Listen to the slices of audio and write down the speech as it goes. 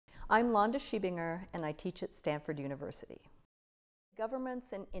I'm Londa Schiebinger, and I teach at Stanford University.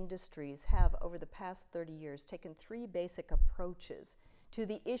 Governments and industries have, over the past 30 years, taken three basic approaches to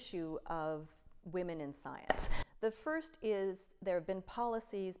the issue of women in science. The first is there have been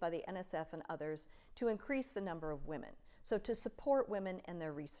policies by the NSF and others to increase the number of women, so to support women and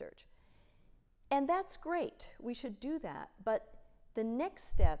their research. And that's great, we should do that, but the next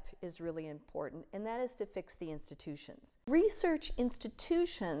step is really important, and that is to fix the institutions. Research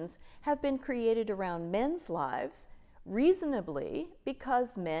institutions have been created around men's lives, reasonably,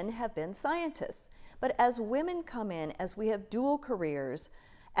 because men have been scientists. But as women come in, as we have dual careers,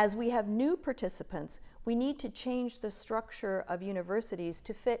 as we have new participants, we need to change the structure of universities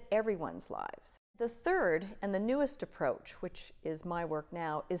to fit everyone's lives. The third and the newest approach, which is my work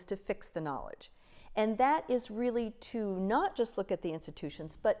now, is to fix the knowledge. And that is really to not just look at the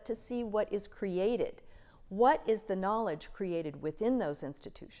institutions, but to see what is created. What is the knowledge created within those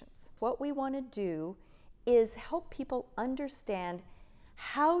institutions? What we want to do is help people understand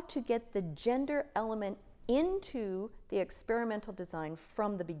how to get the gender element into the experimental design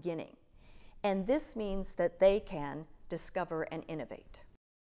from the beginning. And this means that they can discover and innovate.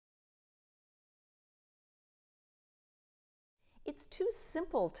 It's too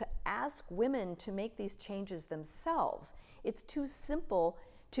simple to ask women to make these changes themselves. It's too simple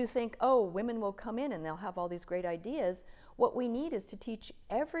to think, oh, women will come in and they'll have all these great ideas. What we need is to teach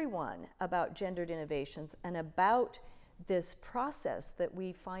everyone about gendered innovations and about this process that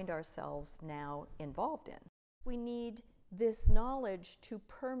we find ourselves now involved in. We need this knowledge to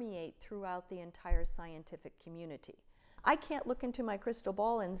permeate throughout the entire scientific community. I can't look into my crystal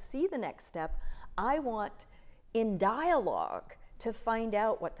ball and see the next step. I want in dialogue to find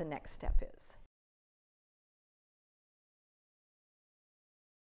out what the next step is.